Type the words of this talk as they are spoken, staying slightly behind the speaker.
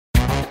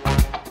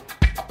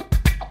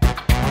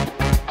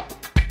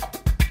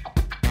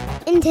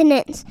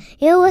Internets,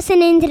 you're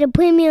listening to the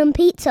Premium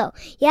Pizza.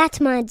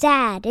 That's my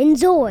dad.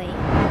 Enjoy.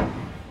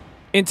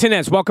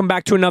 Internets, welcome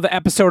back to another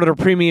episode of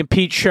the Premium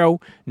Pete Show.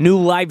 New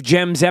Life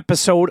Gems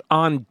episode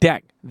on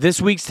deck.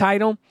 This week's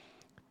title,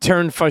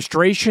 Turn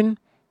Frustration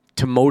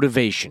to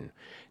Motivation.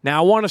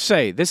 Now, I want to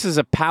say, this is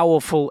a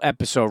powerful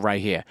episode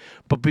right here.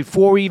 But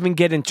before we even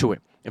get into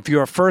it, if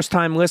you're a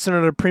first-time listener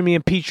to the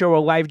Premium Pete Show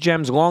or Life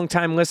Gems,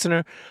 long-time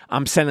listener,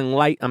 I'm sending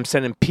light, I'm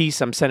sending peace,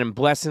 I'm sending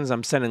blessings,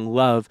 I'm sending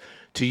love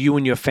to you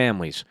and your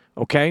families,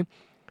 okay?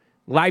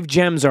 Life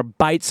Gems are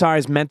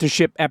bite-sized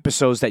mentorship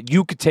episodes that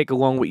you could take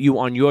along with you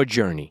on your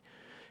journey.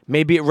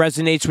 Maybe it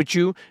resonates with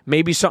you.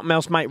 Maybe something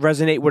else might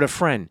resonate with a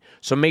friend.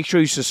 So make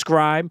sure you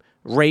subscribe,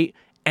 rate,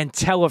 and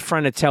tell a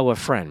friend to tell a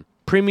friend.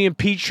 Premium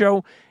Pete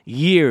Show,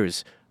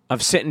 years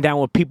of sitting down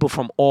with people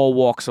from all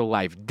walks of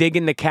life. Dig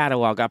in the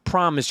catalog. I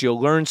promise you'll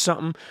learn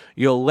something,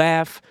 you'll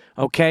laugh,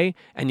 okay?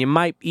 And you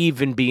might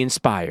even be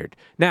inspired.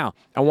 Now,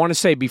 I want to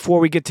say, before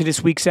we get to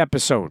this week's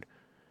episode,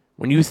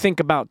 when you think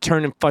about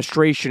turning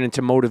frustration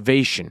into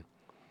motivation,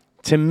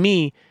 to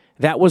me,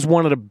 that was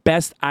one of the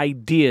best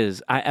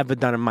ideas I ever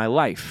done in my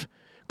life.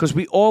 Because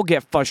we all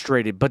get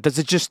frustrated, but does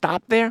it just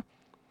stop there?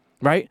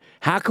 Right?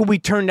 How can we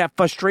turn that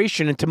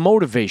frustration into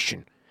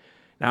motivation?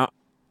 Now,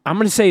 I'm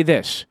going to say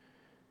this.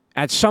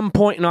 At some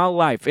point in our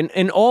life,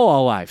 in all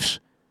our lives,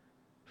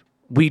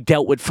 we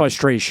dealt with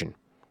frustration.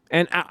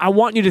 And I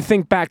want you to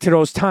think back to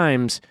those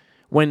times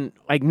when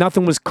like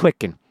nothing was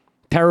clicking.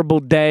 Terrible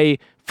day,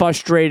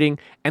 frustrating,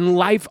 and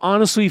life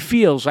honestly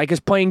feels like it's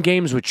playing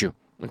games with you,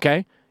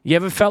 okay? You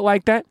ever felt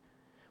like that?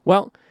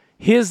 Well,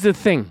 here's the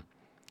thing.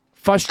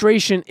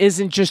 Frustration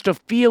isn't just a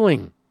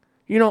feeling.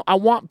 You know, I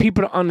want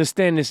people to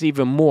understand this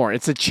even more.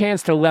 It's a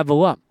chance to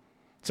level up.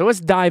 So let's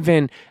dive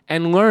in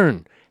and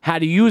learn how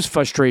to use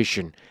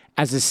frustration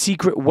as a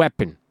secret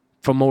weapon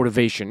for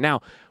motivation.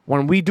 Now,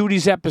 when we do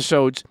these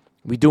episodes,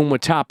 we do them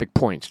with topic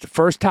points. The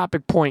first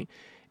topic point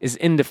is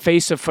in the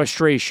face of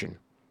frustration.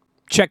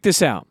 Check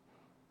this out.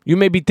 You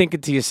may be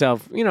thinking to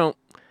yourself, you know,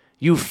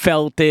 you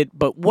felt it,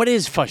 but what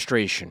is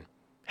frustration?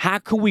 How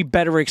can we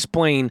better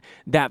explain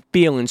that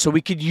feeling so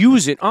we could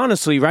use it,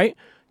 honestly, right,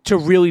 to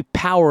really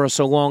power us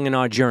along in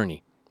our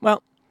journey?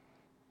 Well,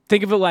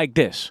 think of it like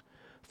this.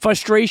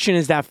 Frustration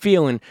is that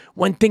feeling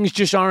when things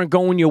just aren't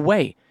going your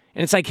way.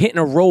 And it's like hitting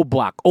a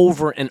roadblock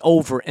over and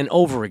over and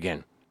over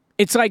again.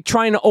 It's like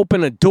trying to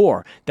open a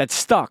door that's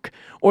stuck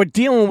or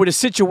dealing with a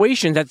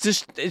situation that's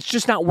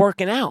just not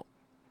working out.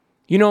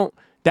 You know,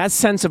 that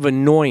sense of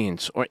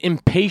annoyance or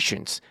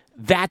impatience,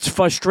 that's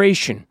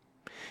frustration.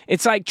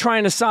 It's like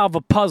trying to solve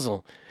a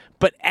puzzle,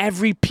 but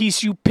every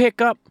piece you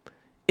pick up,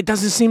 it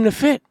doesn't seem to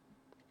fit.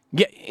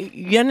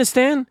 You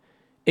understand?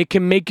 It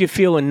can make you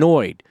feel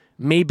annoyed,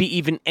 maybe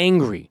even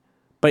angry.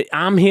 But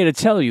I'm here to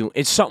tell you,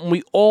 it's something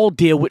we all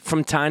deal with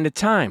from time to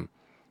time.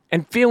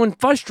 And feeling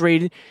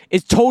frustrated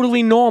is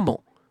totally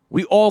normal.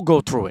 We all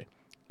go through it.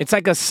 It's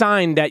like a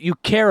sign that you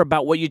care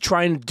about what you're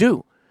trying to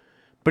do.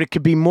 But it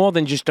could be more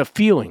than just a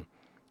feeling.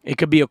 It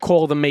could be a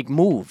call to make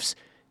moves.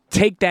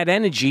 Take that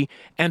energy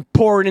and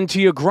pour it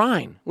into your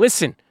grind.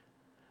 Listen,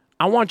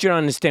 I want you to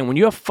understand, when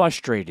you're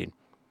frustrated,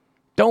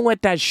 don't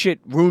let that shit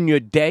ruin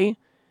your day.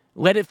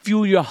 Let it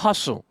fuel your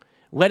hustle.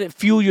 Let it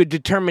fuel your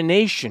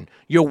determination,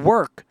 your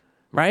work.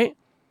 Right?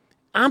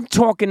 I'm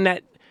talking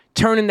that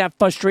turning that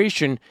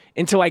frustration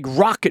into like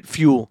rocket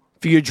fuel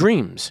for your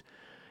dreams.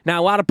 Now,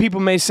 a lot of people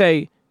may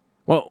say,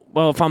 well,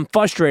 if I'm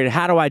frustrated,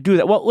 how do I do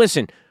that? Well,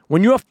 listen,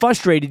 when you're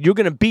frustrated, you're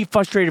going to be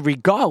frustrated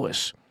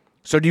regardless.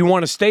 So do you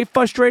want to stay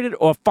frustrated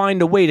or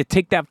find a way to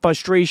take that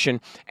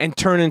frustration and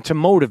turn it into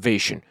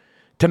motivation,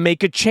 to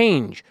make a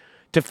change,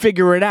 to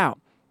figure it out,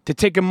 to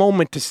take a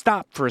moment to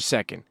stop for a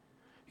second?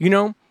 You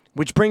know,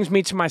 which brings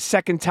me to my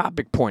second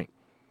topic point.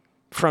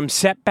 From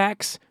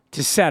setbacks to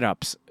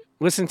setups.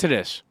 Listen to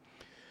this.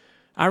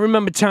 I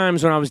remember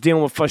times when I was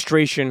dealing with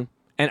frustration,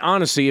 and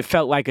honestly, it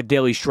felt like a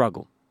daily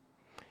struggle.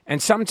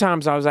 And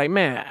sometimes I was like,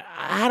 man,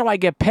 how do I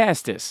get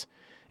past this?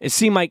 It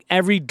seemed like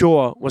every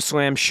door was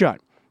slammed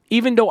shut.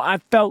 Even though I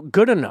felt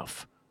good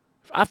enough,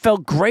 I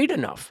felt great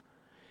enough,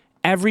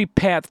 every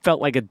path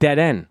felt like a dead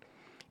end.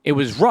 It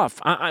was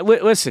rough.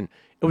 Listen,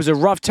 it was a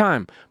rough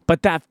time,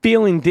 but that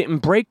feeling didn't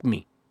break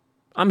me.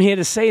 I'm here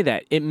to say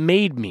that. It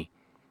made me,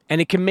 and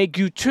it can make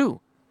you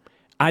too.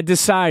 I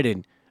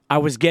decided I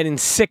was getting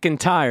sick and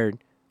tired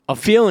of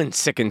feeling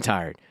sick and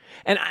tired.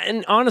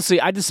 And honestly,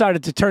 I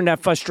decided to turn that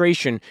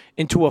frustration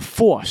into a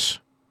force,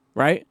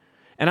 right?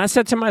 And I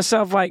said to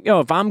myself, like, yo,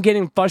 if I'm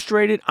getting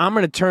frustrated, I'm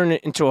going to turn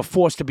it into a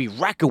force to be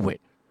reckoned with.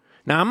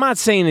 Now, I'm not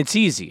saying it's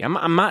easy.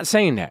 I'm not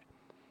saying that.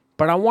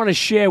 But I want to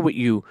share with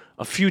you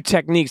a few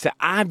techniques that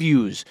I've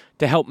used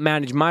to help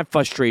manage my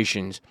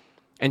frustrations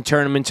and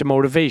turn them into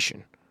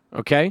motivation,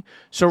 okay?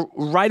 So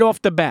right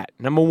off the bat,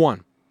 number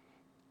one,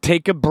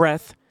 take a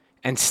breath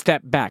and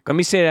step back. Let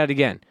me say that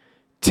again.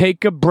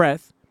 Take a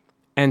breath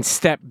and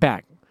step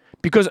back.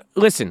 Because,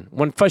 listen,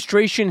 when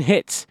frustration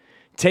hits,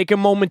 take a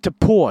moment to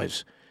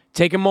pause.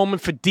 Take a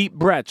moment for deep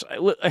breaths.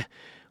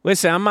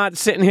 Listen, I'm not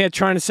sitting here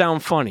trying to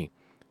sound funny,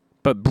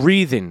 but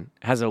breathing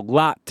has a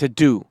lot to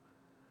do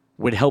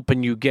with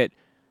helping you get,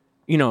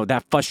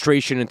 that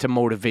frustration into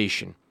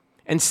motivation.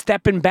 And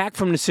stepping back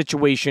from the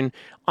situation,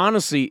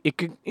 honestly, it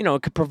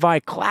could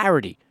provide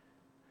clarity.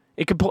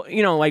 It could,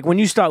 like when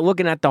you start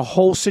looking at the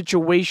whole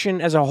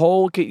situation as a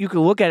whole, you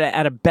could look at it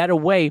at a better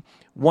way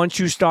once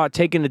you start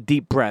taking a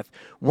deep breath,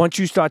 once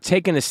you start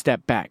taking a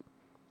step back.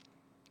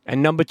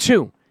 And number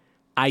 2,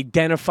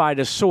 identify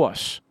the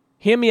source.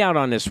 Hear me out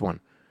on this one.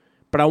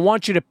 But I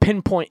want you to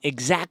pinpoint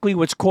exactly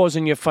what's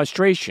causing your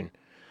frustration,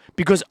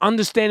 because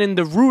understanding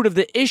the root of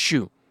the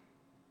issue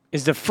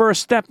is the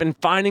first step in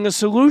finding a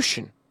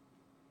solution.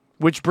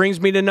 Which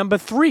brings me to number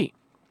 3.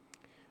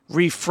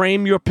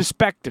 Reframe your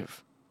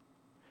perspective.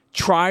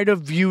 Try to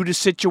view the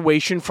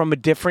situation from a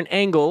different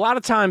angle. A lot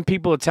of time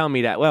people will tell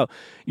me that, well,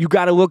 you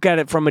got to look at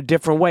it from a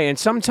different way. And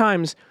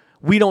sometimes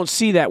we don't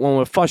see that when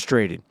we're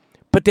frustrated.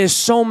 But there's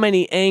so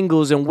many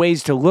angles and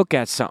ways to look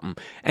at something,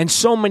 and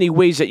so many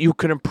ways that you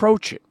can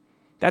approach it.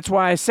 That's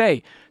why I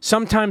say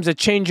sometimes a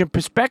change in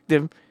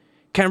perspective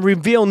can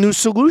reveal new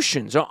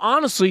solutions, or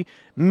honestly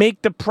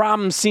make the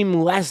problem seem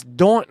less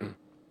daunting.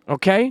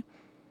 Okay?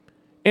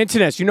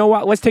 Internet, you know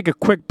what? Let's take a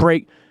quick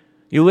break.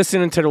 You're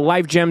listening to the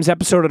Life Gems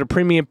episode of the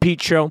Premium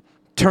Pete Show.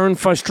 Turn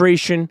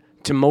frustration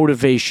to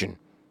motivation.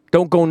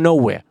 Don't go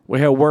nowhere. We'll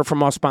hear a word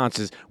from our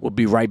sponsors. We'll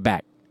be right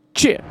back.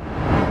 Cheers.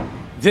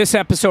 This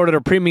episode of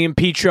the Premium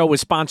Pete Show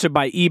is sponsored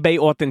by eBay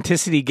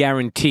Authenticity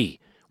Guarantee.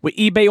 With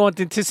eBay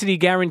Authenticity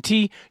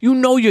Guarantee, you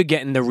know you're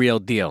getting the real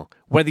deal.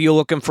 Whether you're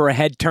looking for a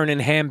head-turning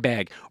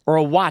handbag, or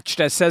a watch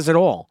that says it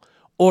all,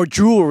 or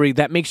jewelry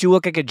that makes you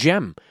look like a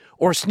gem,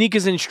 or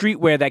sneakers and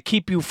streetwear that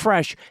keep you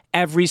fresh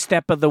every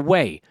step of the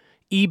way,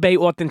 eBay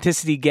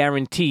Authenticity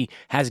Guarantee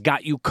has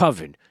got you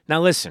covered.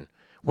 Now listen,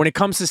 when it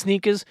comes to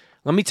sneakers,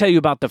 let me tell you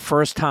about the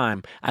first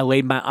time I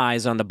laid my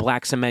eyes on the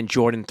black cement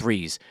Jordan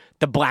 3s,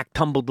 the black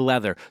tumbled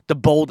leather, the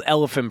bold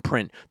elephant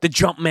print, the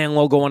Jumpman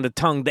logo on the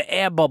tongue, the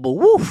air bubble.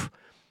 Woof!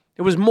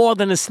 It was more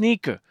than a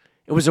sneaker.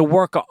 It was a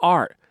work of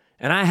art,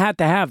 and I had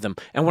to have them.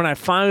 And when I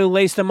finally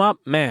laced them up,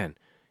 man,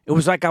 it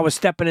was like I was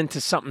stepping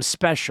into something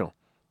special.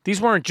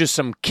 These weren't just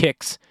some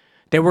kicks.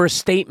 They were a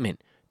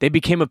statement. They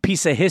became a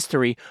piece of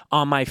history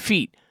on my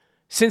feet.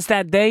 Since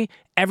that day,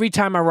 every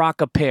time I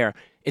rock a pair,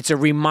 it's a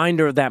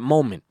reminder of that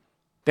moment.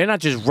 They're not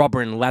just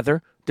rubber and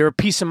leather. They're a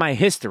piece of my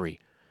history.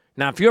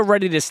 Now, if you're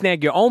ready to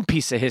snag your own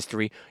piece of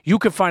history, you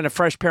can find a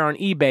fresh pair on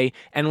eBay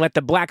and let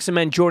the black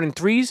cement Jordan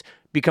 3s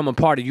become a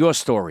part of your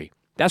story.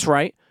 That's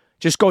right.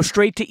 Just go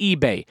straight to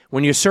eBay.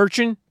 When you're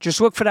searching,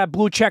 just look for that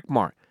blue check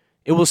mark.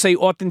 It will say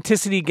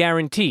Authenticity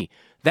Guarantee.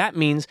 That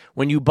means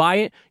when you buy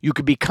it, you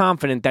can be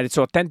confident that it's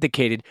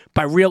authenticated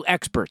by real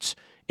experts.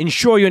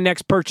 Ensure your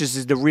next purchase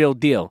is the real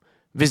deal.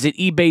 Visit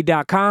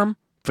ebay.com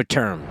for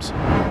terms.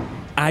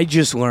 I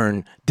just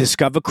learned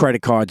Discover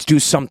credit cards do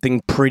something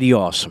pretty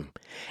awesome.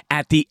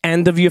 At the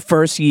end of your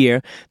first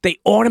year, they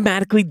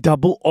automatically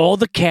double all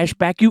the cash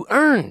back you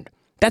earned.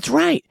 That's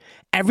right.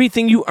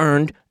 Everything you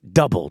earned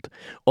doubled.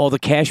 All the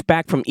cash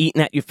back from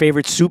eating at your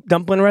favorite soup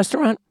dumpling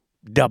restaurant?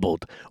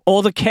 Doubled.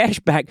 All the cash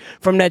back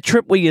from that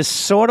trip where you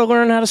sort of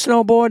learned how to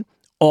snowboard?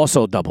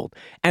 Also doubled.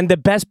 And the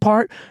best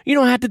part, you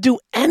don't have to do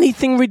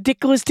anything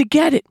ridiculous to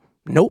get it.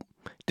 Nope.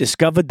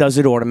 Discover does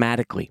it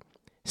automatically.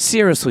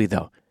 Seriously,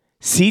 though,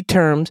 see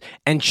terms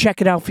and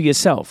check it out for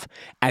yourself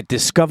at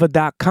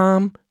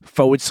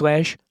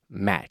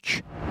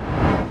discover.com/match.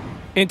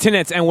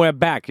 Internets, and we're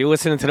back. You're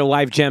listening to the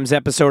Life Gems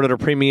episode of the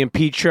Premium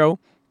Pete Show.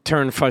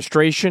 Turn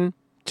frustration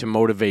to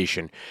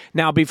motivation.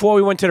 Now, before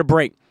we went to the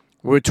break,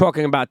 we were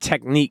talking about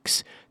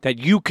techniques that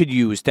you could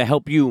use to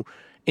help you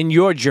in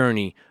your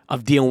journey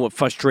of dealing with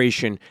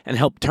frustration and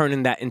help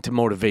turning that into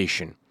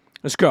motivation.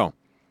 Let's go.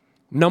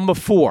 Number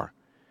 4,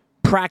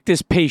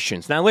 practice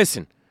patience. Now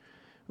listen,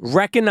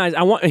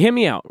 hear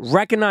me out.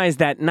 Recognize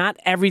that not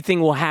everything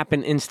will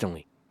happen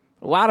instantly.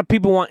 A lot of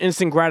people want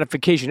instant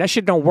gratification. That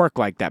shit don't work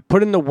like that.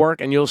 Put in the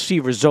work and you'll see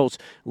results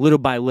little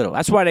by little.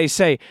 That's why they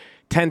say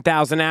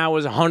 10,000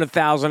 hours,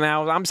 100,000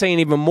 hours. I'm saying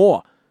even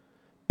more.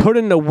 Put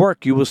in the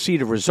work, you will see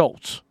the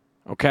results,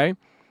 okay?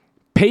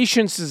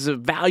 Patience is a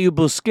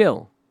valuable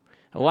skill.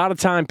 A lot of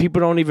time people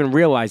don't even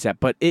realize that,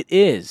 but it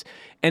is.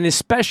 And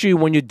especially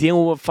when you're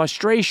dealing with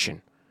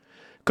frustration.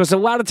 Because a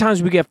lot of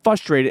times we get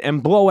frustrated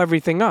and blow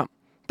everything up.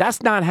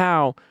 That's not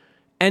how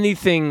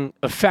anything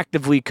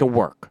effectively can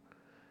work.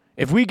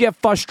 If we get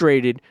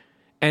frustrated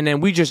and then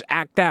we just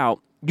act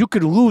out, you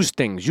could lose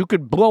things. You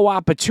could blow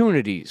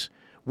opportunities.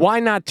 Why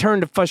not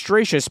turn to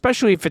frustration,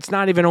 especially if it's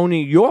not even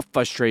only your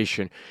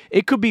frustration?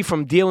 It could be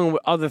from dealing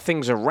with other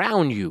things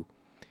around you.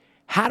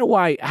 How do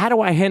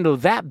I handle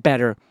that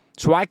better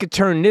so I could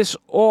turn this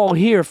all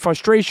here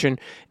frustration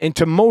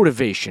into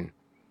motivation?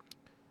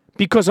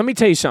 Because let me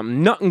tell you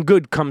something, nothing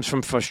good comes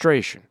from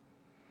frustration.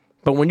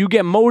 But when you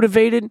get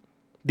motivated,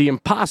 the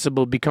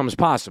impossible becomes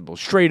possible,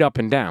 straight up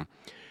and down.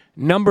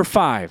 Number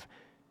 5,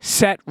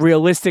 set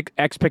realistic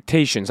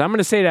expectations. I'm going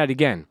to say that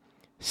again.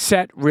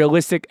 Set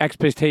realistic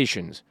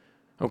expectations,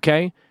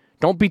 okay?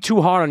 Don't be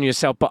too hard on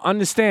yourself, but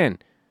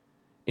understand,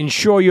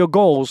 ensure your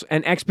goals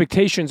and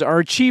expectations are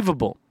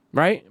achievable,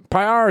 right?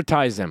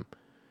 Prioritize them.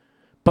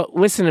 But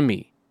listen to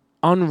me.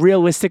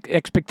 unrealistic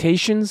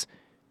expectations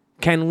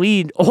can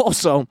lead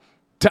also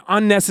to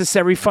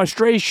unnecessary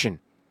frustration.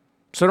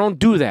 So don't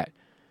do that.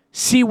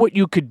 See what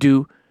you could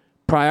do,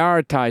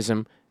 prioritize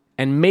them,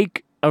 and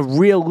make a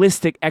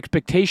realistic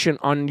expectation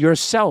on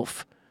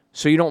yourself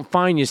so you don't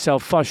find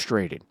yourself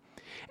frustrated.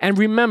 And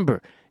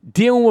remember,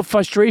 dealing with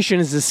frustration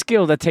is a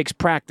skill that takes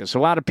practice. A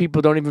lot of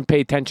people don't even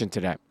pay attention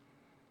to that.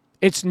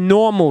 It's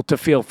normal to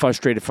feel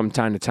frustrated from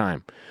time to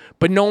time,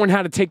 but knowing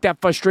how to take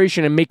that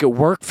frustration and make it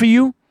work for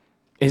you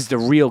is the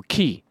real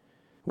key.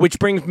 Which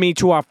brings me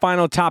to our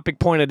final topic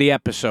point of the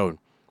episode,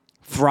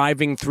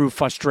 thriving through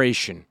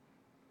frustration.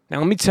 Now,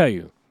 let me tell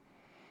you,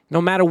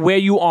 no matter where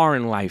you are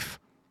in life,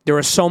 there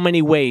are so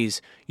many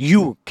ways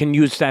you can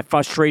use that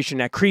frustration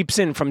that creeps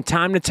in from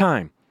time to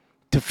time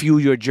to fuel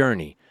your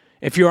journey.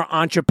 If you're an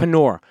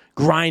entrepreneur,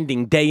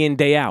 grinding day in,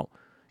 day out,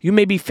 you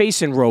may be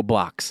facing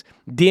roadblocks,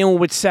 dealing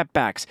with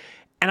setbacks,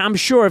 and I'm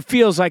sure it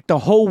feels like the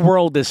whole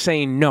world is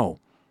saying no.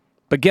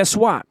 But guess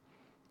what?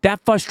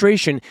 That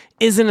frustration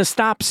isn't a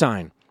stop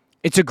sign.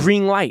 It's a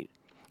green light.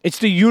 It's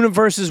the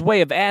universe's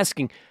way of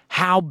asking,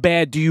 how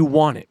bad do you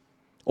want it?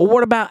 Or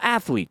what about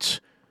athletes?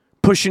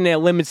 Pushing their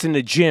limits in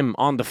the gym,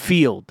 on the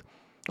field,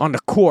 on the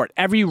court,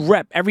 every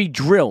rep, every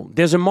drill.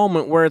 There's a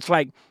moment where it's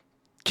like,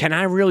 can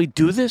I really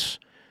do this?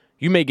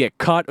 You may get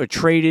cut or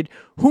traded.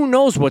 Who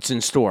knows what's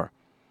in store?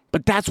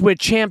 But that's where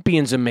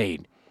champions are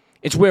made.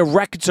 It's where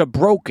records are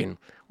broken.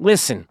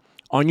 Listen,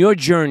 on your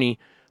journey,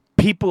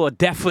 people are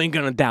definitely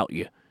going to doubt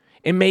you.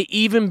 It may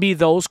even be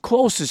those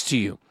closest to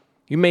you.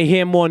 You may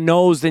hear more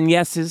no's than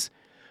yeses,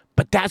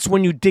 but that's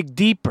when you dig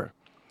deeper.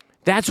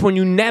 That's when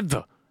you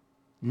never,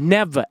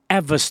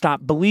 ever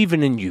stop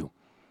believing in you.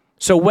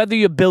 So whether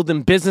you're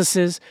building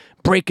businesses,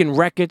 breaking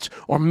records,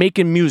 or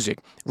making music,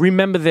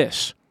 remember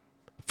this.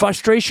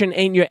 Frustration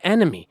ain't your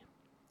enemy.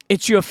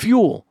 It's your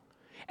fuel.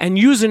 And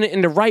using it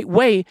in the right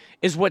way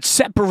is what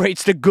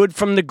separates the good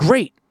from the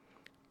great,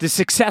 the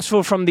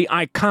successful from the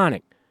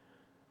iconic.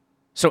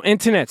 So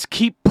internets,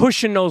 keep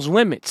pushing those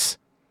limits.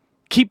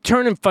 Keep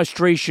turning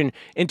frustration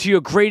into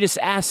your greatest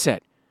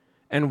asset.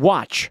 And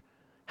watch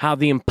how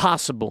the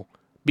impossible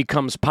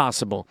becomes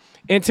possible.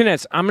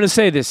 Internets, I'm going to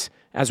say this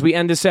as we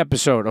end this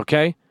episode,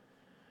 okay?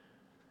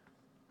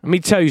 Let me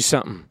tell you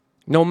something.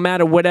 No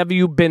matter whatever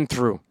you've been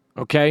through,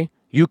 okay,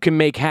 you can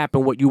make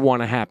happen what you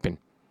want to happen.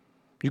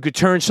 You could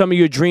turn some of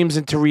your dreams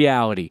into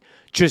reality.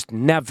 Just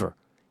never,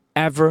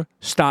 ever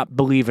stop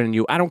believing in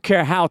you. I don't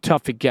care how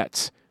tough it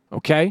gets,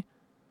 okay?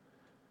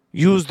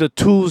 Use the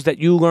tools that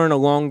you learn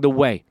along the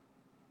way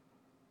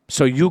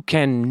so you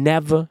can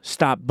never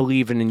stop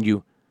believing in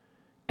you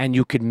and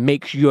you can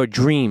make your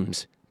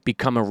dreams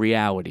become a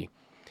reality.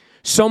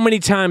 So many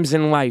times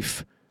in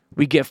life,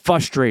 we get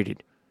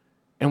frustrated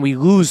and we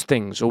lose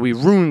things or we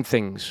ruin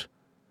things,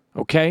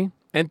 okay?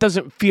 And it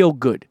doesn't feel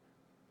good.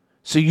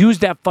 So use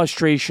that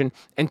frustration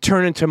and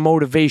turn it into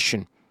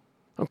motivation,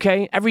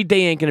 okay? Every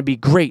day ain't going to be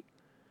great,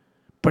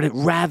 but it'd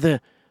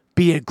rather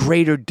be a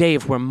greater day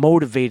if we're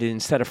motivated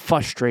instead of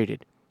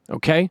frustrated,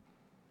 okay?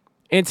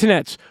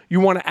 Internets, you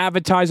want to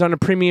advertise on the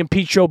Premium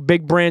Pete Show,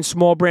 big brand,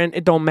 small brand,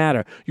 it don't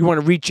matter. You want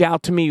to reach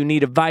out to me, you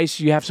need advice,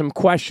 you have some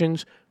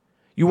questions,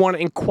 you want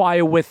to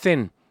inquire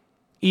within,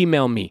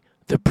 email me,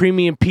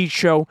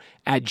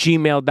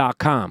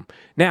 thepremiumpeteshow@gmail.com.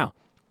 Now,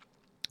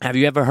 have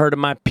you ever heard of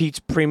my Pete's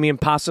Premium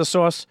Pasta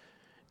Sauce?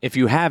 If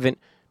you haven't,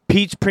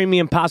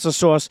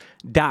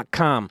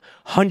 Pete'sPremiumPastaSauce.com.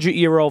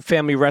 100-year-old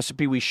family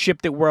recipe. We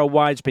shipped it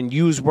worldwide. It's been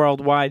used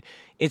worldwide.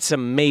 It's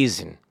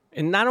amazing.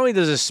 And not only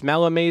does it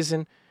smell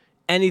amazing,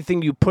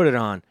 anything you put it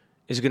on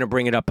is going to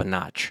bring it up a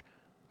notch.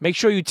 Make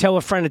sure you tell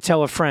a friend to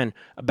tell a friend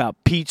about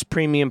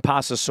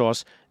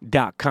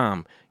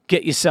Pete'sPremiumPastaSauce.com.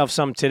 Get yourself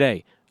some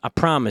today. I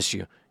promise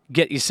you.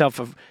 Get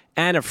yourself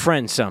and a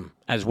friend some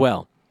as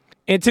well.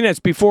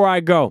 Internets, before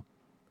I go,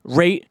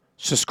 rate,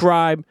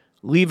 subscribe,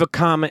 leave a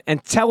comment,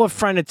 and tell a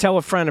friend to tell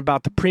a friend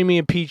about the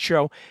Premium Pete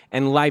Show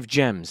and Life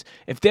Gems.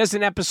 If there's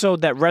an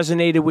episode that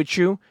resonated with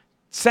you,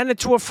 send it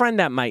to a friend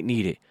that might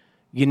need it.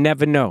 You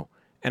never know.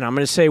 And I'm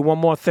going to say one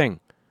more thing.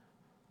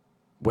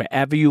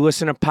 Wherever you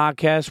listen to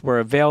podcasts, we're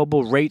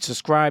available. Rate,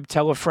 subscribe,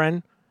 tell a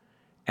friend,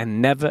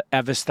 and never,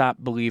 ever stop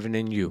believing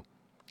in you.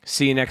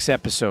 See you next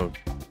episode.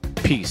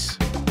 Peace.